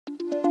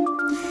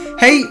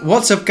Hey,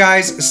 what's up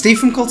guys, Steve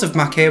from Cult of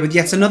Mac here with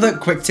yet another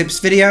quick tips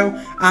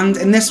video, and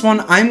in this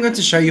one I'm going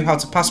to show you how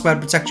to password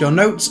protect your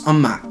notes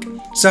on Mac.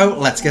 So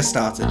let's get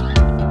started.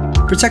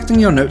 Protecting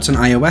your notes on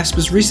iOS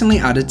was recently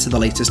added to the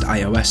latest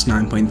iOS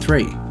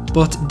 9.3,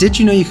 but did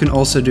you know you can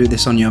also do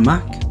this on your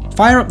Mac?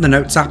 Fire up the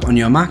Notes app on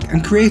your Mac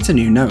and create a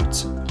new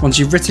note. Once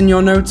you've written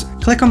your note,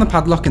 click on the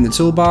padlock in the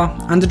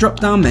toolbar and a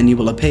drop-down menu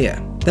will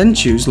appear. Then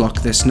choose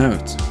Lock this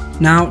note.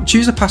 Now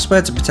choose a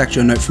password to protect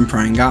your note from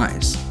prying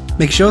eyes.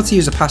 Make sure to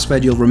use a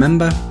password you'll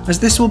remember, as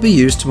this will be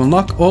used to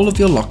unlock all of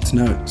your locked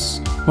notes.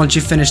 Once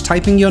you've finished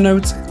typing your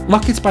note,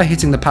 lock it by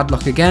hitting the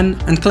padlock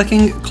again and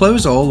clicking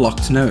Close All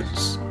Locked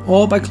Notes,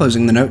 or by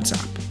closing the Notes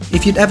app.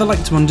 If you'd ever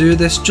like to undo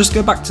this, just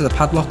go back to the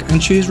padlock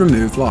and choose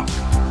Remove Lock.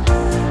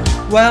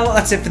 Well,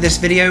 that's it for this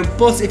video,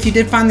 but if you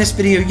did find this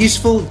video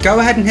useful, go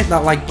ahead and hit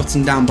that like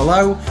button down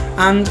below,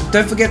 and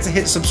don't forget to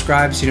hit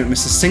subscribe so you don't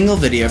miss a single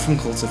video from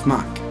Cult of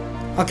Mac.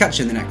 I'll catch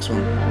you in the next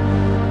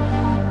one.